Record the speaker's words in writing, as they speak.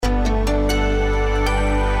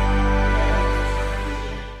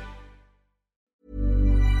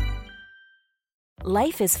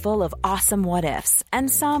Life is full of awesome what-ifs, and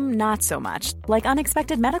some not so much, like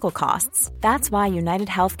unexpected medical costs. That's why United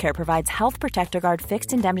Healthcare provides Health Protector Guard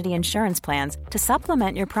fixed indemnity insurance plans to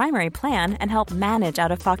supplement your primary plan and help manage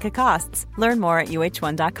out-of-pocket costs. Learn more at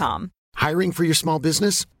uh1.com. Hiring for your small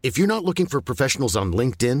business? If you're not looking for professionals on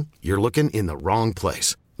LinkedIn, you're looking in the wrong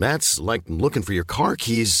place. That's like looking for your car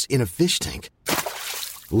keys in a fish tank.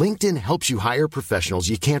 LinkedIn helps you hire professionals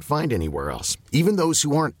you can't find anywhere else, even those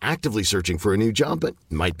who aren't actively searching for a new job but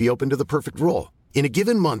might be open to the perfect role. In a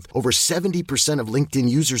given month, over 70% of LinkedIn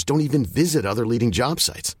users don't even visit other leading job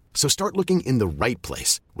sites. So start looking in the right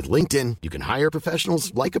place. With LinkedIn, you can hire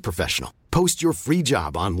professionals like a professional. Post your free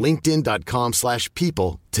job on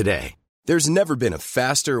linkedin.com/people today. There's never been a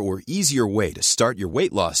faster or easier way to start your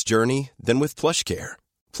weight loss journey than with PlushCare.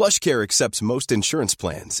 PlushCare accepts most insurance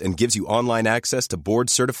plans and gives you online access to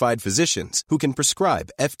board-certified physicians who can prescribe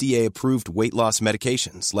FDA-approved weight loss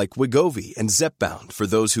medications like Wegovy and Zepbound for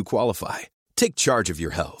those who qualify. Take charge of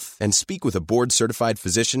your health and speak with a board-certified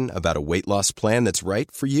physician about a weight loss plan that's right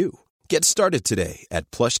for you. Get started today at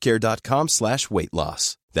plushcare.com/weight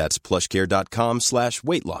loss. That's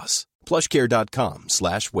plushcare.com/weight loss.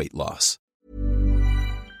 plushcare.com/weight loss.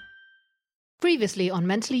 Previously on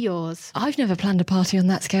Mentally Yours. I've never planned a party on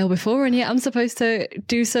that scale before, and yet I'm supposed to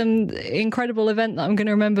do some incredible event that I'm going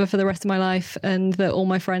to remember for the rest of my life and that all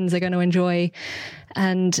my friends are going to enjoy,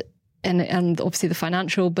 and obviously the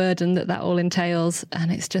financial burden that all entails,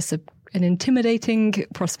 and it's just an intimidating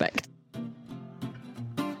prospect.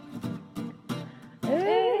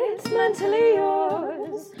 It's Mentally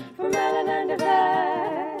Yours from Ellen and Yvette.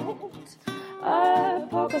 A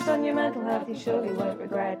podcast on your mental health you surely won't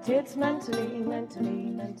regret. It's mentally yours.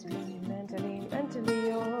 Mentally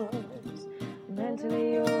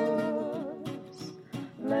yours.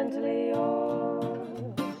 Mentally yours.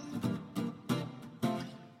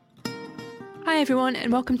 Hi everyone,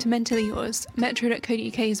 and welcome to Mentally Yours,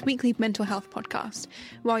 Metro.co.uk's weekly mental health podcast.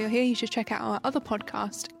 While you're here, you should check out our other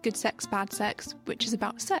podcast, Good Sex, Bad Sex, which is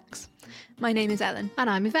about sex. My name is Ellen.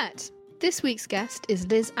 And I'm Yvette. This week's guest is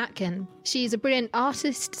Liz Atkin. She's a brilliant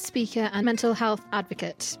artist, speaker and mental health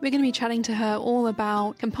advocate. We're going to be chatting to her all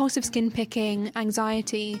about compulsive skin picking,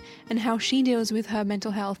 anxiety, and how she deals with her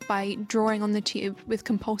mental health by drawing on the tube with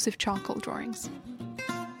compulsive charcoal drawings.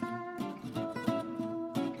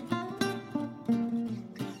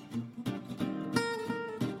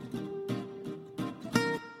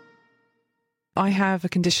 I have a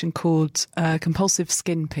condition called compulsive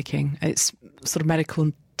skin picking. Its sort of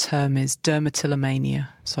medical term is dermatillomania.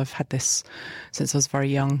 So I've had this since I was very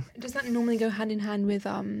young. Does that normally go hand in hand with,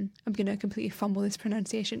 I'm going to completely fumble this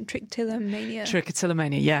pronunciation, trichotillomania?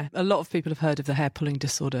 Trichotillomania, yeah. A lot of people have heard of the hair pulling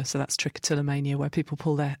disorder. So that's trichotillomania, where people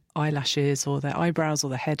pull their eyelashes or their eyebrows or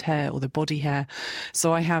their head hair or their body hair.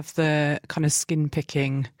 So I have the kind of skin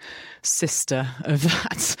picking sister of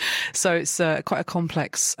that. So it's quite a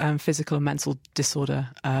complex physical and mental disorder.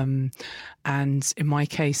 And in my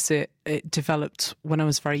case, it developed when I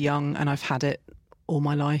was very young, and I've had it all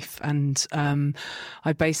my life, and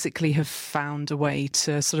I basically have found a way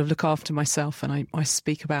to sort of look after myself, and I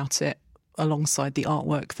speak about it alongside the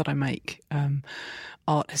artwork that I make.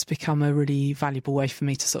 Art has become a really valuable way for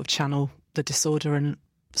me to sort of channel the disorder and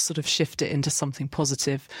sort of shift it into something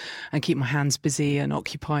positive and keep my hands busy and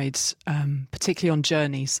occupied, particularly on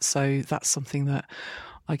journeys. So that's something that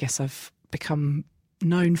I guess I've become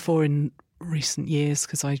known for in recent years,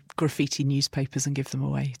 because I graffiti newspapers and give them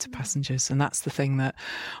away to passengers, and that's the thing that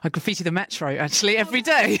I graffiti the Metro actually every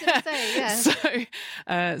day.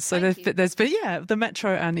 So there's been the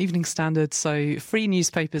Metro and Evening Standard, so free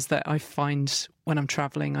newspapers that I find when I'm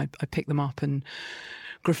travelling, I pick them up and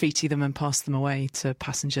graffiti them and pass them away to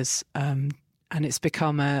passengers, and it's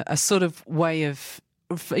become a sort of way of,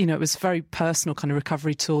 you know, it was a very personal kind of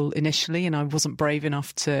recovery tool initially, and I wasn't brave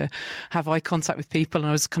enough to have eye contact with people, and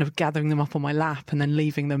I was kind of gathering them up on my lap and then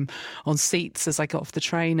leaving them on seats as I got off the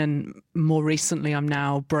train. And more recently, I'm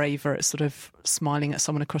now braver at sort of smiling at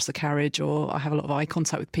someone across the carriage, or I have a lot of eye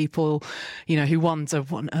contact with people, you know, who wonder,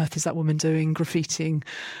 what on earth is that woman doing graffitiing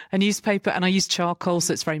a newspaper? And I use charcoal,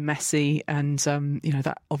 so it's very messy, and you know,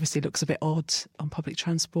 that obviously looks a bit odd on public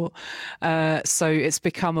transport. So it's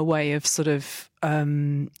become a way of sort of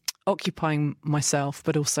occupying myself,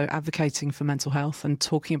 but also advocating for mental health and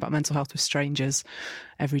talking about mental health with strangers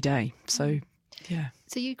every day. So, yeah.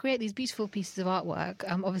 So you create these beautiful pieces of artwork.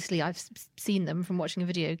 Obviously, I've seen them from watching a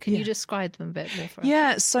video. Can you describe them a bit more for us?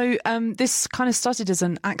 Yeah, so this kind of started as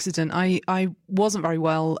an accident. I wasn't very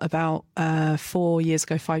well about 5 years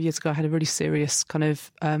ago. I had a really serious kind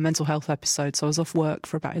of mental health episode. So I was off work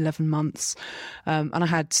for about 11 months, and I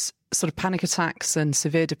had sort of panic attacks and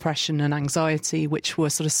severe depression and anxiety, which were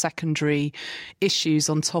sort of secondary issues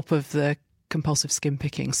on top of the compulsive skin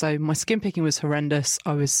picking. So my skin picking was horrendous.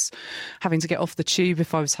 I was having to get off the tube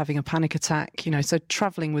if I was having a panic attack, so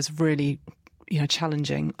traveling was really,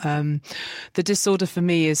 challenging. The disorder for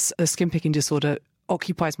me is a skin picking disorder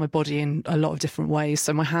occupies my body in a lot of different ways.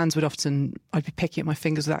 So my hands I'd be picking at my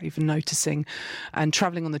fingers without even noticing. And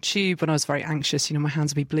traveling on the tube when I was very anxious, my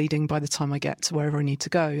hands would be bleeding by the time I get to wherever I need to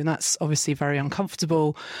go. And that's obviously very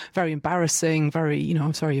uncomfortable, very embarrassing, very, I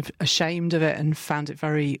was very ashamed of it and found it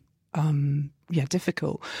very,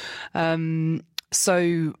 difficult.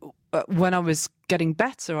 So when I was getting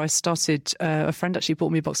better, I started, a friend actually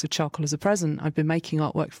bought me a box of charcoal as a present. I'd been making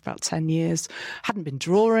artwork for about 10 years, hadn't been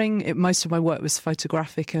drawing. Most of my work was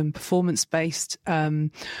photographic and performance-based,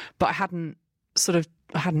 but I hadn't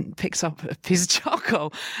picked up a piece of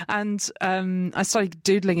charcoal. And I started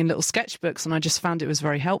doodling in little sketchbooks, and I just found it was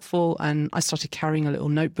very helpful. And I started carrying a little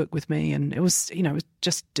notebook with me, and it was, it was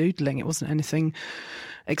just doodling. It wasn't anything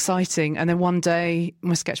exciting. And then one day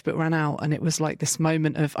my sketchbook ran out, and it was like this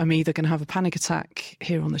moment of, I'm either going to have a panic attack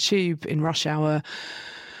here on the tube in rush hour,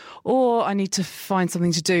 or I need to find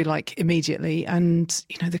something to do like immediately. And,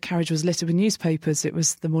 the carriage was littered with newspapers. It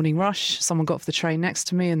was the morning rush. Someone got off the train next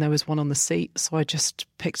to me and there was one on the seat. So I just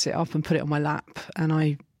picked it up and put it on my lap. And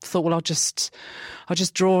I thought, well, I'll just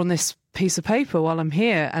draw on this piece of paper while I'm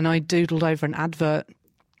here. And I doodled over an advert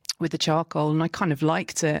with the charcoal, and I kind of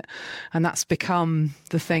liked it. And that's become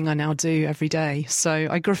the thing I now do every day. So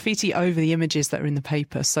I graffiti over the images that are in the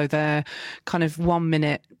paper. So they're kind of 1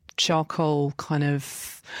 minute charcoal I kind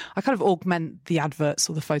of augment the adverts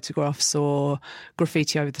or the photographs or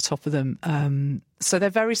graffiti over the top of them. So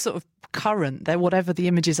they're very sort of current. They're whatever the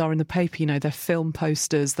images are in the paper, they're film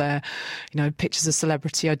posters, they're, pictures of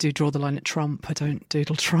celebrity. I do draw the line at Trump. I don't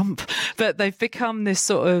doodle Trump, but they've become this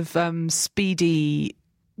sort of speedy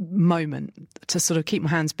moment to sort of keep my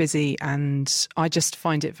hands busy, and I just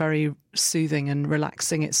find it very soothing and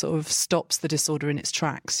relaxing. It sort of stops the disorder in its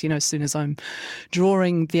tracks. As soon as I'm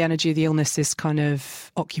drawing, the energy of the illness is kind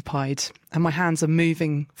of occupied and my hands are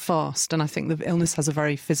moving fast, and I think the illness has a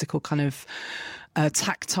very physical kind of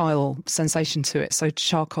tactile sensation to it. So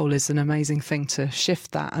charcoal is an amazing thing to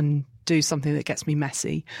shift that and do something that gets me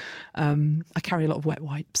messy. I carry a lot of wet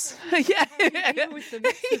wipes. Yeah. With the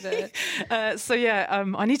mix of it.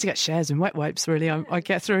 I need to get shares in wet wipes, really. I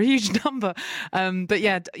get through a huge number. But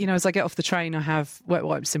yeah, as I get off the train, I have wet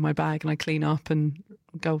wipes in my bag and I clean up and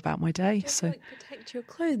go about my day. So protect your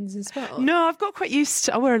clothes as well? No, I've got quite used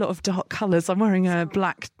to, I wear a lot of dark colours. I'm wearing a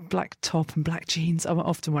black top and black jeans. I'm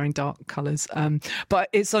often wearing dark colours. But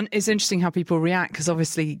it's interesting how people react, because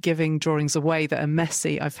obviously giving drawings away that are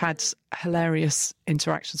messy, I've had hilarious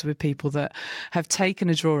interactions with people that have taken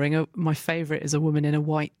a drawing. My favourite is a woman in a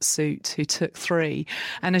white suit who took 3,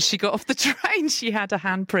 and as she got off the train she had a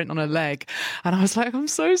handprint on her leg, and I was like, I'm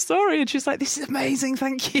so sorry, and she's like, this is amazing,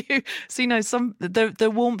 thank you. So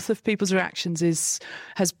the warmth of people's reactions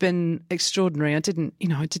has been extraordinary. I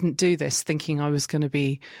didn't do this thinking I was going to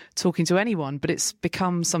be talking to anyone, but it's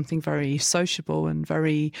become something very sociable and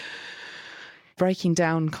very breaking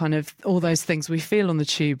down kind of all those things we feel on the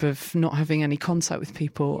tube of not having any contact with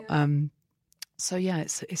people. Yeah.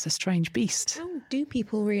 It's a strange beast. How do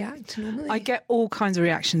people react normally? I get all kinds of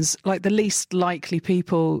reactions. Like the least likely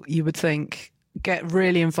people you would think get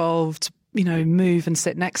really involved, move and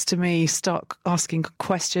sit next to me, start asking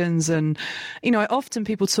questions. And, often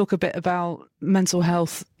people talk a bit about mental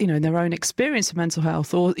health, in their own experience of mental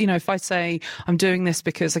health. Or, if I say I'm doing this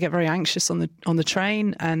because I get very anxious on the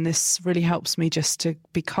train, and this really helps me just to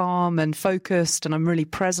be calm and focused, and I'm really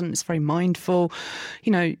present, it's very mindful,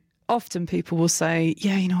 often people will say,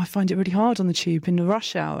 I find it really hard on the tube in the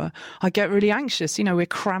rush hour. I get really anxious. We're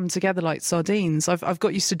crammed together like sardines. I've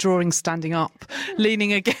got used to drawing standing up,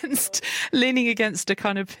 leaning against a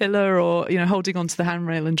kind of pillar, or, holding onto the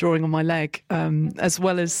handrail and drawing on my leg, as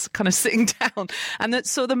well as kind of sitting down. And that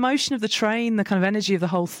sort of the motion of the train, the kind of energy of the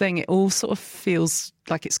whole thing, it all sort of feels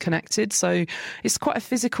like it's connected. So it's quite a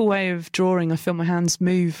physical way of drawing. I feel my hands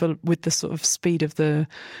move with the sort of speed of the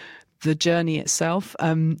journey itself.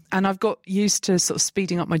 And I've got used to sort of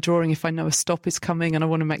speeding up my drawing if I know a stop is coming and I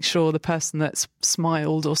want to make sure the person that's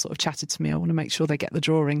smiled or sort of chatted to me, I want to make sure they get the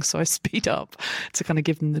drawing. So I speed up to kind of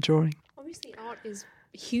give them the drawing. Obviously art is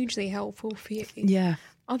hugely helpful for you. Yeah.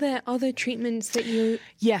 Are there other treatments that you've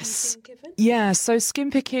been given? Yeah. So skin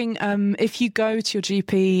picking, if you go to your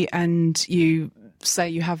GP and you say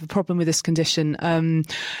you have a problem with this condition,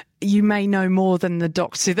 you may know more than the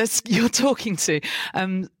doctor that you're talking to.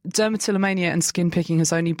 Dermatillomania and skin picking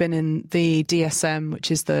has only been in the DSM,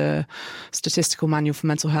 which is the Statistical Manual for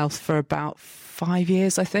Mental Health, for about 5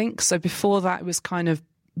 years, I think. So before that, it was kind of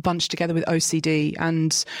bunched together with OCD,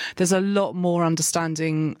 and there's a lot more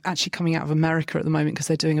understanding actually coming out of America at the moment, because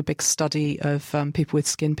they're doing a big study of people with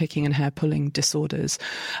skin picking and hair pulling disorders.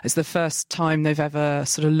 It's the first time they've ever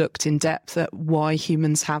sort of looked in depth at why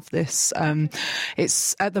humans have this.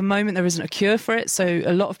 It's at the moment there isn't a cure for it, so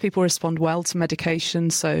a lot of people respond well to medication.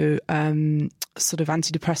 So sort of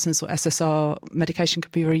antidepressants or SSR medication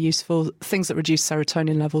could be very useful. Things that reduce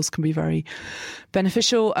serotonin levels can be very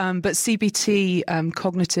beneficial. But CBT,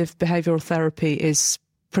 cognitive behavioural therapy, is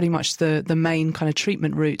pretty much the main kind of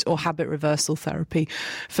treatment route, or habit reversal therapy.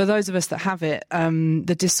 For those of us that have it,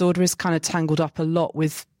 the disorder is kind of tangled up a lot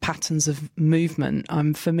with patterns of movement.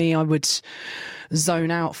 For me, I would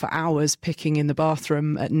zone out for hours picking in the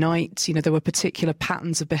bathroom at night. You know, there were particular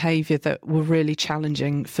patterns of behaviour that were really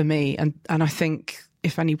challenging for me. And I think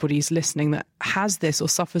if anybody's listening that has this or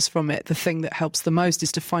suffers from it, the thing that helps the most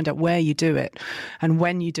is to find out where you do it and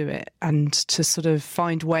when you do it, and to sort of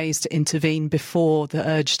find ways to intervene before the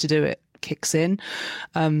urge to do it kicks in.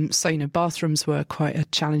 So, you know, bathrooms were quite a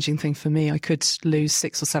challenging thing for me. I could lose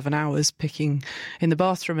 6 or 7 hours picking in the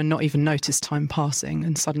bathroom and not even notice time passing.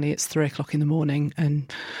 And suddenly it's 3 o'clock in the morning.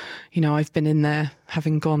 And, you know, I've been in there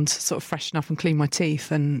having gone to sort of freshen up and clean my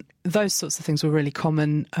teeth. And those sorts of things were really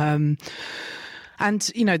common.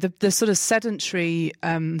 And, you know, the sort of sedentary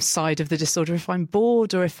side of the disorder, if I'm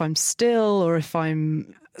bored or if I'm still or if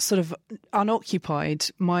I'm sort of unoccupied,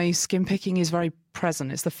 my skin picking is very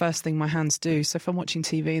present. It's the first thing my hands do. So if I'm watching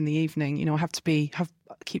TV in the evening, you know, I have to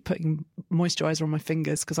keep putting moisturiser on my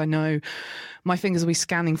fingers, because I know my fingers will be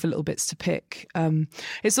scanning for little bits to pick.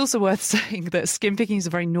 It's also worth saying that skin picking is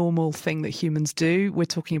a very normal thing that humans do. We're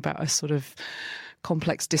talking about a sort of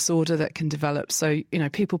complex disorder that can develop. So, you know,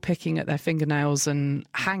 people picking at their fingernails and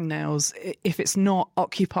hangnails, if it's not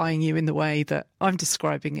occupying you in the way that I'm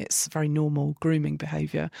describing, it's very normal grooming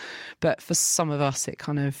behaviour. But for some of us, it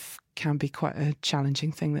kind of can be quite a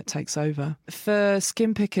challenging thing that takes over. For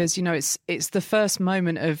skin pickers, you know, it's the first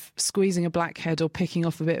moment of squeezing a blackhead or picking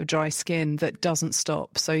off a bit of dry skin that doesn't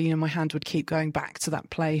stop. So, you know, my hand would keep going back to that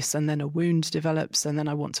place, and then a wound develops, and then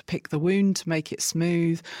I want to pick the wound to make it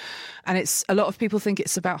smooth. And it's, a lot of people think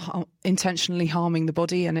it's about intentionally harming the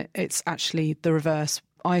body, and it's actually the reverse.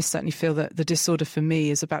 I certainly feel that the disorder for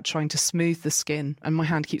me is about trying to smooth the skin, and my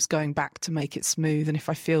hand keeps going back to make it smooth. And if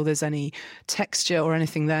I feel there's any texture or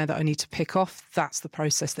anything there that I need to pick off, that's the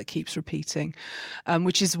process that keeps repeating,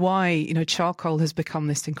 which is why, you know, charcoal has become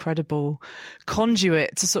this incredible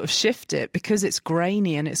conduit to sort of shift it, because it's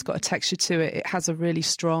grainy and it's got a texture to it. It has a really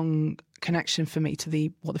strong connection for me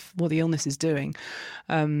to what the illness is doing.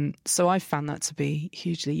 So I found that to be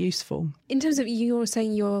hugely useful. In terms of, you're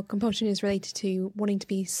saying your compulsion is related to wanting to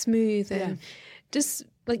be smooth, and does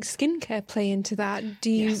like skincare play into that?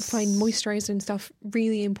 Do you find moisturiser and stuff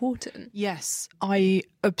really important? Yes, I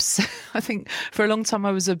think for a long time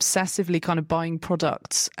I was obsessively kind of buying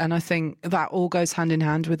products, and I think that all goes hand in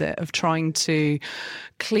hand with it, of trying to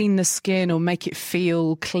clean the skin or make it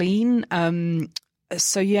feel clean.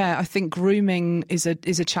 So yeah, I think grooming is a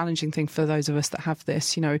challenging thing for those of us that have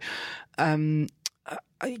this. You know,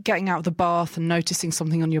 getting out of the bath and noticing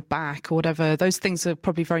something on your back or whatever, those things are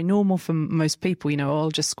probably very normal for most people. You know, I'll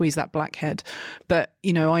just squeeze that blackhead, but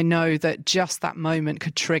you know, I know that just that moment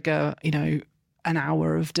could trigger, you know, an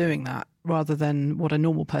hour of doing that, rather than what a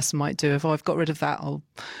normal person might do. If I've got rid of that, I'll,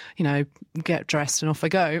 you know, get dressed and off I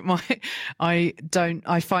go. I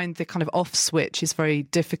find the kind of off switch is very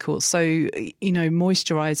difficult. So, you know,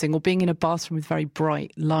 moisturising or being in a bathroom with very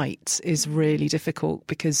bright light is really difficult,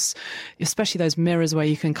 because especially those mirrors where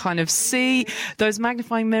you can kind of see, those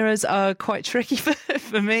magnifying mirrors are quite tricky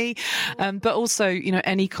for me. But also, you know,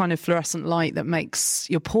 any kind of fluorescent light that makes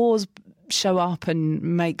your pores show up and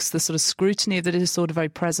makes the sort of scrutiny of the disorder very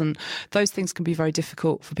present, those things can be very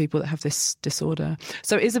difficult for people that have this disorder.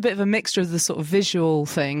 So it is a bit of a mixture of the sort of visual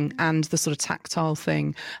thing and the sort of tactile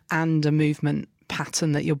thing, and a movement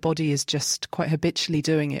pattern that your body is just quite habitually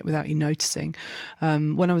doing it without you noticing.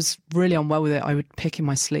 When I was really unwell with it, I would pick in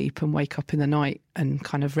my sleep and wake up in the night and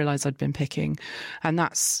kind of realise I'd been picking. And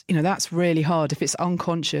that's, you know, that's really hard if it's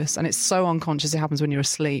unconscious, and it's so unconscious it happens when you're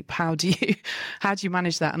asleep. How do you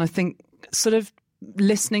manage that? And I think sort of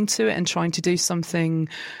listening to it and trying to do something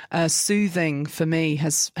soothing for me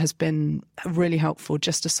has been really helpful,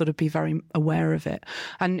 just to sort of be very aware of it.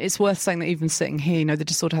 And it's worth saying that even sitting here, you know, the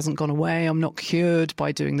disorder hasn't gone away. I'm not cured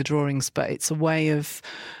by doing the drawings, but it's a way of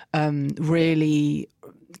really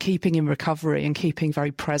keeping in recovery and keeping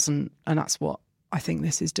very present. And that's what I think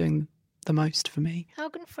this is doing the most for me. How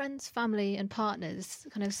can friends, family and partners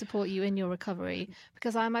kind of support you in your recovery?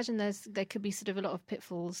 Because I imagine there could be sort of a lot of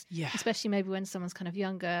pitfalls, especially maybe when someone's kind of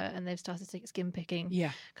younger and they've started to take skin picking.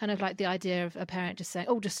 Yeah. Kind of like the idea of a parent just saying,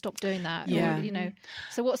 oh, just stop doing that. Yeah. Or, you know,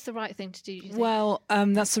 so what's the right thing to do, you think? Well,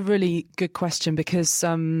 that's a really good question, because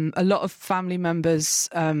a lot of family members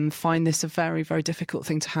find this a very, very difficult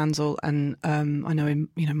thing to handle. And I know in,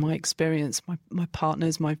 my experience, my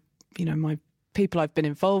partners, my people I've been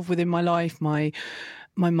involved with in my life, my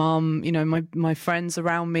mum, my friends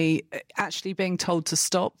around me, actually being told to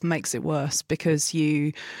stop makes it worse, because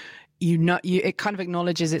it kind of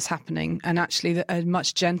acknowledges it's happening. And actually a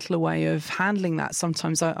much gentler way of handling that,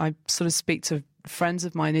 sometimes I sort of speak to friends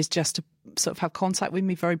of mine, is just to sort of have contact with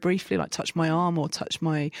me very briefly, like touch my arm or touch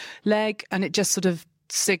my leg, and it just sort of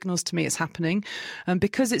signals to me it's happening. And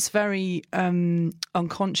because it's very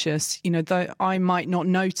unconscious, though I might not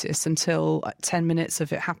notice until 10 minutes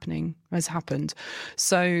of it happening has happened.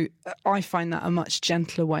 So I find that a much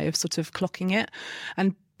gentler way of sort of clocking it.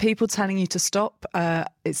 And people telling you to stop,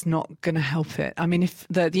 it's not going to help it. I mean, if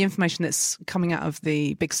the information that's coming out of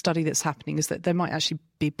the big study that's happening is that there might actually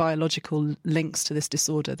be biological links to this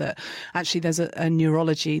disorder, that actually there's a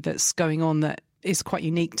neurology that's going on that is quite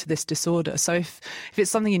unique to this disorder. So if it's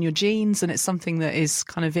something in your genes and it's something that is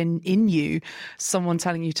kind of in you, someone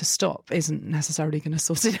telling you to stop isn't necessarily going to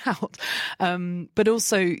sort it out. But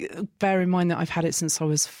also bear in mind that I've had it since I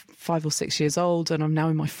was 5 or 6 years old, and I'm now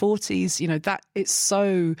in my 40s. That it's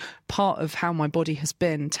so part of how my body has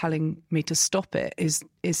been. Telling me to stop it is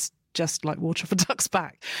just like water off a duck's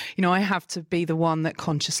back. I have to be the one that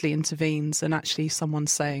consciously intervenes, and actually someone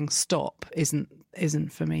saying stop isn't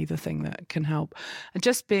for me the thing that can help. And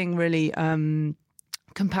just being really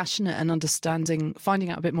compassionate and understanding, finding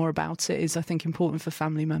out a bit more about it is, I think, important for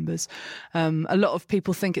family members. A lot of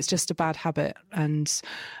people think it's just a bad habit, and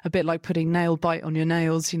a bit like putting nail bite on your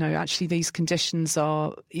nails. Actually these conditions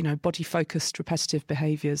are, body-focused repetitive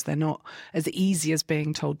behaviours. They're not as easy as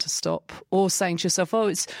being told to stop, or saying to yourself, oh,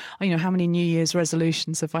 it's, how many New Year's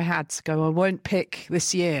resolutions have I had to go, I won't pick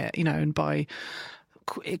this year, and by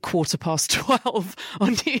 12:15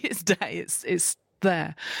 on New Year's Day, it's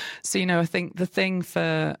there. So, I think the thing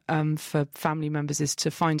for family members is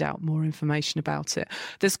to find out more information about it.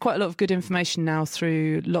 There's quite a lot of good information now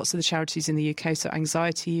through lots of the charities in the UK. So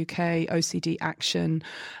Anxiety UK, OCD Action,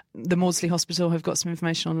 the Maudsley Hospital have got some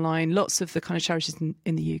information online. Lots of the kind of charities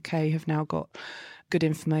in the UK have now got good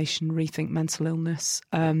information, Rethink Mental Illness.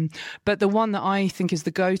 But the one that I think is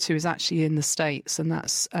the go-to is actually in the States, and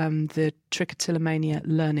that's the Trichotillomania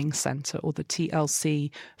Learning Centre, or the TLC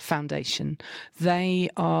Foundation. They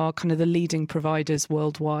are kind of the leading providers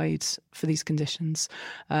worldwide for these conditions.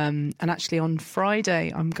 And actually on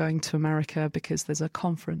Friday, I'm going to America because there's a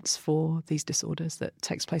conference for these disorders that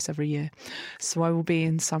takes place every year. So I will be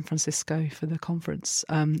in San Francisco for the conference.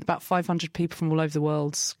 About 500 people from all over the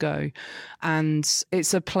world go. And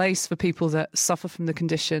it's a place for people that suffer from the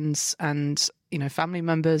conditions, and family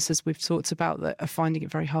members, as we've talked about, that are finding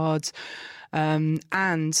it very hard,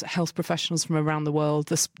 and health professionals from around the world,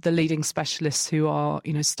 the leading specialists who are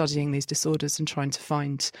studying these disorders and trying to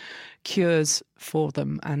find cures for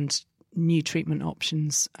them and new treatment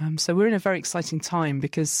options. So we're in a very exciting time,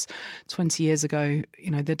 because 20 years ago,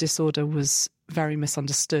 the disorder was very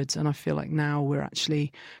misunderstood, and I feel like now we're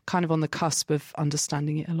actually kind of on the cusp of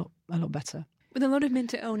understanding it a lot better. With a lot of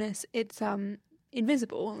mental illness, it's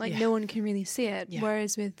invisible, no one can really see it. Yeah.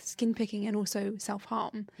 Whereas with skin picking and also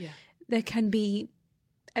self-harm, there can be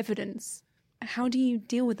evidence. How do you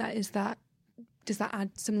deal with that? Does that add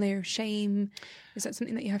some layer of shame? Is that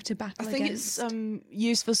something that you have to battle against? I think it's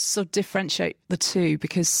useful to sort of differentiate the two,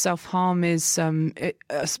 because self-harm is,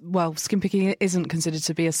 skin picking isn't considered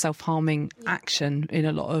to be a self-harming action in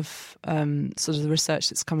a lot of sort of the research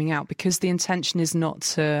that's coming out, because the intention is not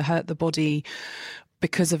to hurt the body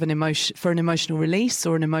because of an emotional release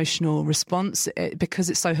or an emotional response, because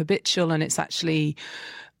it's so habitual, and it's actually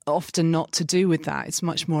often not to do with that. It's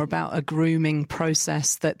much more about a grooming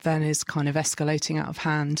process that then is kind of escalating out of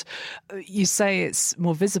hand. You say it's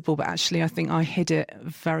more visible, but actually I think I hid it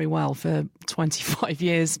very well for 25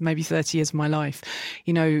 years, maybe 30 years of my life.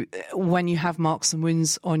 When you have marks and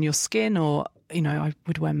wounds on your skin, or I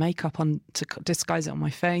would wear makeup on to disguise it on my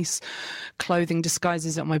face. Clothing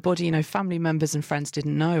disguises it on my body. Family members and friends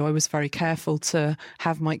didn't know. I was very careful to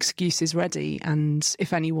have my excuses ready. And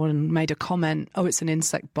if anyone made a comment, oh, it's an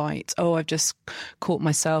insect bite. Oh, I've just caught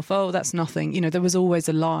myself. Oh, that's nothing. There was always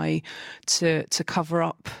a lie to cover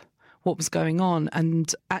up what was going on.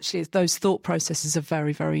 And actually those thought processes are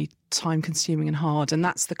very, very time consuming and hard. And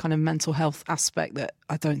that's the kind of mental health aspect that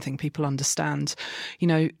I don't think people understand. You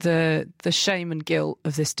know, the shame and guilt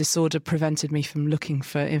of this disorder prevented me from looking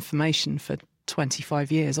for information for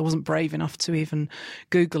 25 years. I wasn't brave enough to even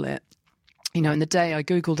Google it. You know, in the day I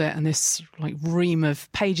Googled it and this like ream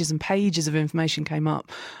of pages and pages of information came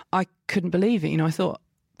up. I couldn't believe it. You know, I thought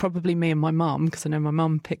probably me and my mum, because I know my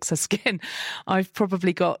mum picks her skin. I've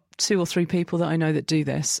probably got 2 or 3 people that I know that do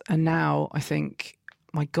this. And now I think,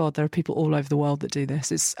 my God, there are people all over the world that do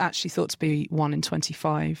this. It's actually thought to be 1 in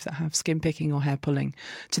 25 that have skin picking or hair pulling,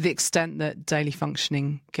 to the extent that daily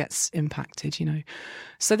functioning gets impacted, you know.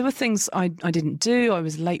 So there were things I didn't do. I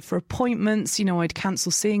was late for appointments. You know, I'd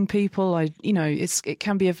cancel seeing people. It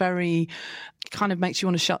can be a very, kind of makes you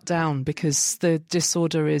want to shut down, because the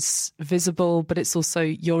disorder is visible, but it's also,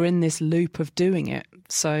 you're in this loop of doing it.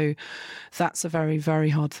 So that's a very, very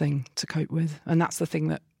hard thing to cope with. And that's the thing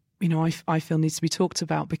that, you know, I feel needs to be talked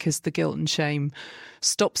about, because the guilt and shame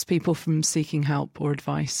stops people from seeking help or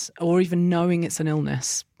advice, or even knowing it's an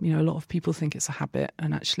illness. You know, a lot of people think it's a habit,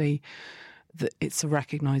 and actually that it's a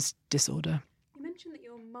recognised disorder. You mentioned that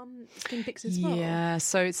your mum skin picks as well. Yeah,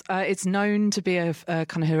 so it's known to be a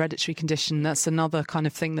kind of hereditary condition. That's another kind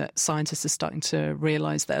of thing that scientists are starting to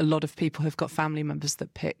realise, that a lot of people have got family members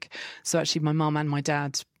that pick. So actually my mum and my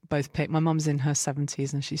dad both pick. My mum's in her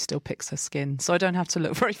 70s and she still picks her skin. So I don't have to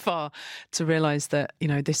look very far to realise that, you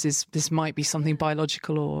know, this might be something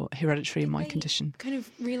biological or hereditary in my condition. Kind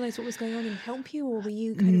of realise what was going on and help you, or were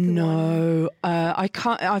you kind of the No, I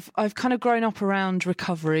can't. I've kind of grown up around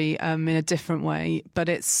recovery in a different way, but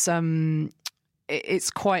it's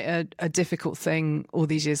quite a difficult thing all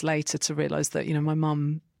these years later to realise that, you know, my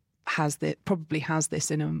mum probably has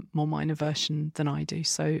this in a more minor version than I do.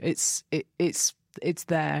 So it's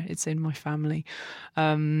there, it's in my family.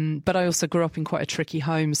 But I also grew up in quite a tricky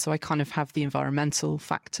home, so I kind of have the environmental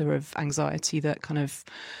factor of anxiety that kind of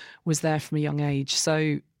was there from a young age.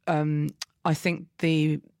 So I think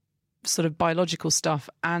the sort of biological stuff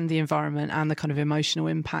and the environment and the kind of emotional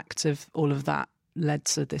impact of all of that led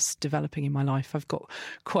to this developing in my life. I've got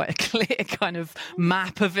quite a clear kind of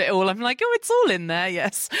map of it all. I'm like, oh, it's all in there,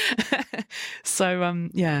 yes. So,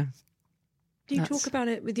 yeah. Do you talk about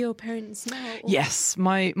it with your parents now? Or? Yes,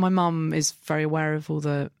 my mum is very aware of all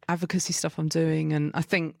the advocacy stuff I'm doing. And I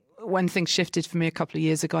think when things shifted for me a couple of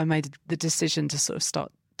years ago, I made the decision to sort of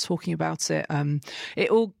start talking about it. It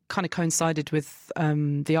all kind of coincided with the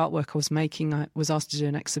artwork I was making. I was asked to do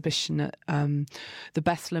an exhibition at the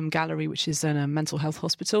Bethlehem Gallery, which is in a mental health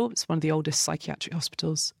hospital. It's one of the oldest psychiatric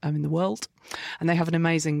hospitals in the world. And they have an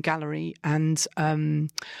amazing gallery. And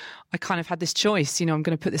I kind of had this choice, you know, I'm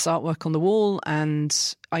going to put this artwork on the wall, and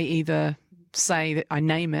I either say that I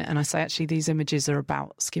name it and I say, actually, these images are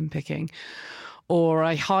about skin picking, or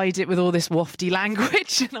I hide it with all this wafty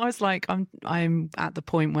language. And I was like, I'm at the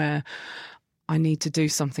point where I need to do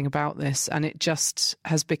something about this. And it just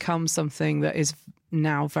has become something that is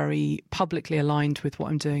now very publicly aligned with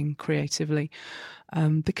what I'm doing creatively.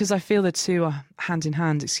 Because I feel the two are hand in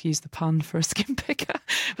hand, excuse the pun for a skin picker,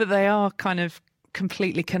 but they are kind of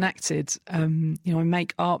completely connected. You know, I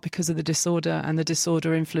make art because of the disorder, and the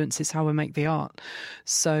disorder influences how I make the art.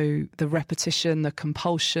 So the repetition, the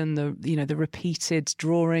compulsion, the repeated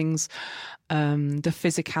drawings, the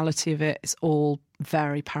physicality of it is all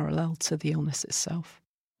very parallel to the illness itself.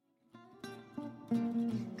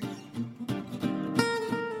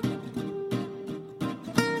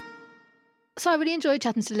 So I really enjoyed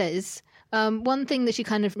chatting to Liz. One thing that she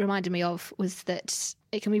kind of reminded me of was that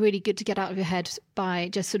it can be really good to get out of your head by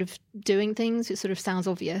just sort of doing things. It sort of sounds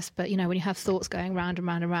obvious, but, you know, when you have thoughts going round and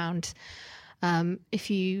round and round, if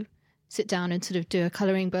you sit down and sort of do a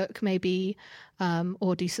colouring book maybe,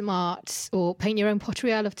 or do some art, or paint your own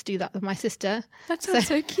pottery. I love to do that with my sister. That sounds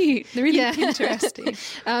so cute. They're really interesting.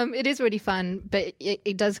 It is really fun, but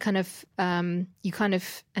it does kind of, you kind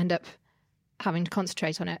of end up having to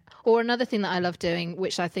concentrate on it. Or another thing that I love doing,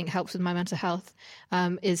 which I think helps with my mental health,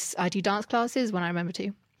 is I do dance classes when I remember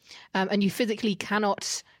to. And you physically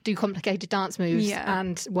cannot do complicated dance moves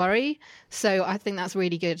and worry. So I think that's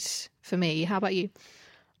really good for me. How about you?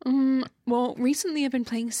 Well, recently I've been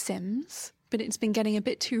playing Sims, but it's been getting a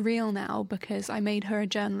bit too real now because I made her a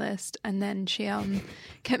journalist, and then she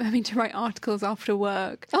kept having to write articles after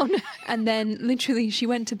work. Oh, no. And then literally she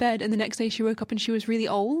went to bed, and the next day she woke up and she was really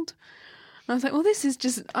old. I was like, well, this is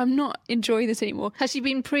just, I'm not enjoying this anymore. Has she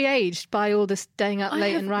been pre-aged by all this staying up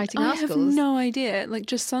late and writing articles? I have no idea. Like,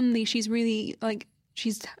 just suddenly she's really, like,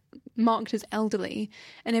 she's marked as elderly.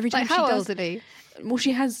 And every time how elderly? Well,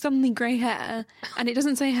 she has suddenly grey hair, and it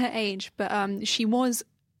doesn't say her age, but she was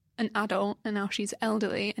an adult and now she's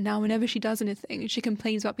elderly, and now whenever she does anything, she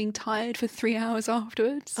complains about being tired for 3 hours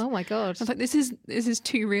afterwards. Oh my God. I was like, this is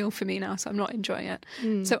too real for me now, so I'm not enjoying it.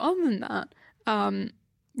 So other than that,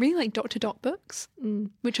 really like Dr. Dot books,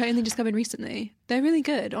 which I only discovered recently. They're really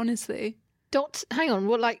good, honestly. Hang on,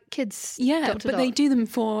 what, like kids? Yeah, Dr. but Dot? they do them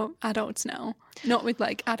for adults now. Not with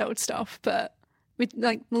like adult stuff, but with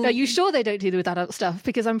like... Are you sure they don't do them with adult stuff?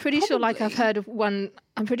 Because I'm pretty sure, like, I've heard of one.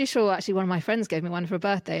 I'm pretty sure actually one of my friends gave me one for a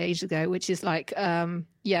birthday ages ago, which is like,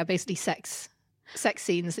 basically sex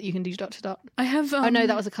scenes that you can do Dr. Dot. I have... oh no,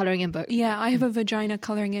 that was a colouring in book. Yeah, I have a vagina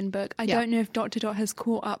colouring in book. I don't know if Dr. Dot has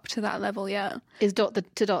caught up to that level yet. Is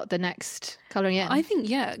Dr. Dot the next colouring in? I think,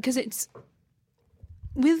 yeah, because it's...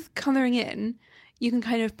 With colouring in, you can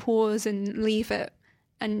kind of pause and leave it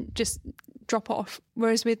and just drop off.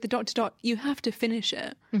 Whereas with the Dr. Dot, you have to finish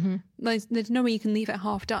it. Mm-hmm. There's no way you can leave it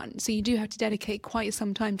half done. So you do have to dedicate quite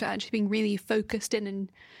some time to actually being really focused in,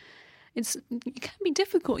 and it can be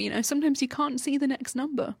difficult, you know. Sometimes you can't see the next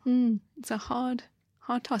number. It's a hard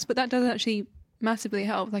task, but that does actually massively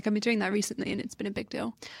help. Like, I've been doing that recently and it's been a big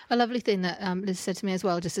deal. A lovely thing that Liz said to me as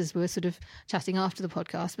well, just as we were sort of chatting after the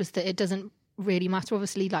podcast, was that it doesn't really matter,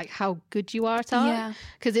 obviously, like how good you are at art,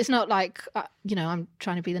 because it's not like I'm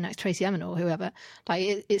trying to be the next Tracy Emin or whoever.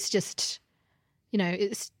 Like it's just,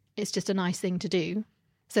 it's just a nice thing to do,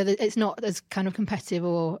 so that it's not as kind of competitive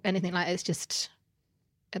or anything like that. It's just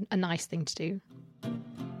a nice thing to do.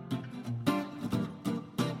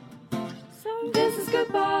 So this is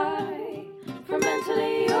goodbye from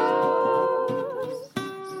Mentally Yours.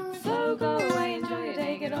 So go away, enjoy your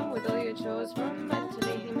day, get on with all your chores from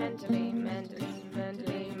mentally yours.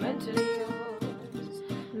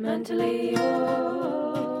 Mentally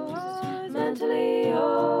yours, mentally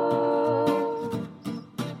yours.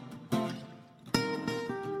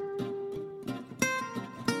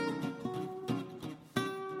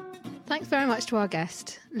 Thanks very much to our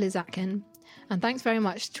guest, Liz Atkin, and thanks very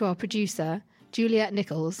much to our producer, Juliet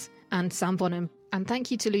Nichols and Sam Bonham. And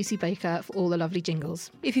thank you to Lucy Baker for all the lovely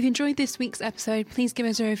jingles. If you've enjoyed this week's episode, please give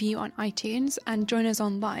us a review on iTunes and join us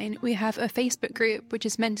online. We have a Facebook group, which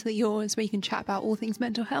is Mentally Yours, where you can chat about all things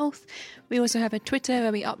mental health. We also have a Twitter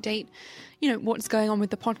where we update, what's going on with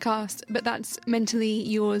the podcast, but that's Mentally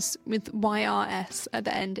Yours with YRS at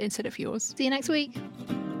the end instead of yours. See you next week.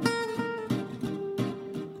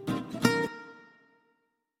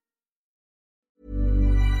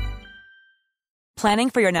 Planning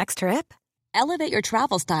for your next trip? Elevate your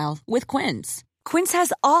travel style with Quince. Quince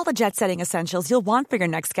has all the jet-setting essentials you'll want for your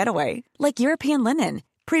next getaway, like European linen,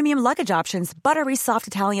 premium luggage options, buttery soft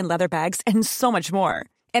Italian leather bags, and so much more.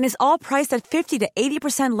 And is all priced at 50 to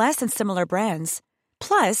 80% less than similar brands.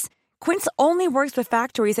 Plus, Quince only works with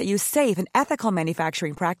factories that use safe and ethical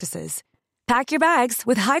manufacturing practices. Pack your bags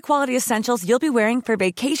with high-quality essentials you'll be wearing for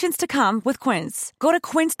vacations to come with Quince. Go to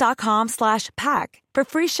quince.com/pack for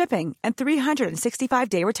free shipping and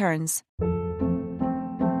 365-day returns.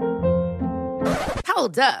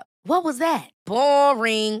 Hold up. What was that?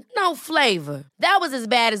 Boring. No flavor. That was as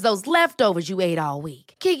bad as those leftovers you ate all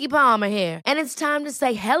week. Keke Palmer here, and it's time to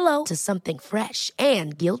say hello to something fresh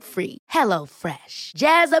and guilt-free. Hello Fresh.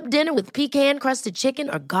 Jazz up dinner with pecan-crusted chicken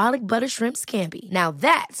or garlic butter shrimp scampi. Now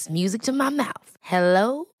that's music to my mouth.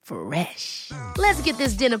 Hello Fresh. Let's get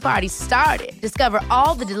this dinner party started. Discover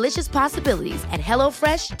all the delicious possibilities at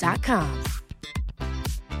HelloFresh.com.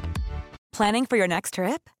 Planning for your next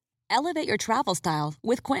trip? Elevate your travel style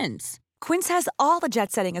with Quince. Quince has all the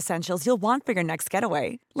jet-setting essentials you'll want for your next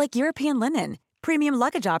getaway, like European linen, premium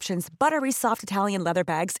luggage options, buttery soft Italian leather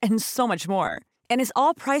bags, and so much more. And is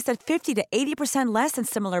all priced at 50 to 80% less than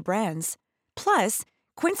similar brands. Plus,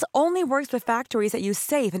 Quince only works with factories that use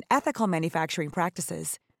safe and ethical manufacturing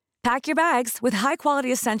practices. Pack your bags with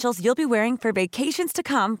high-quality essentials you'll be wearing for vacations to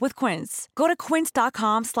come with Quince. Go to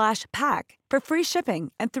quince.com/pack for free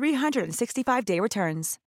shipping and 365-day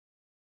returns.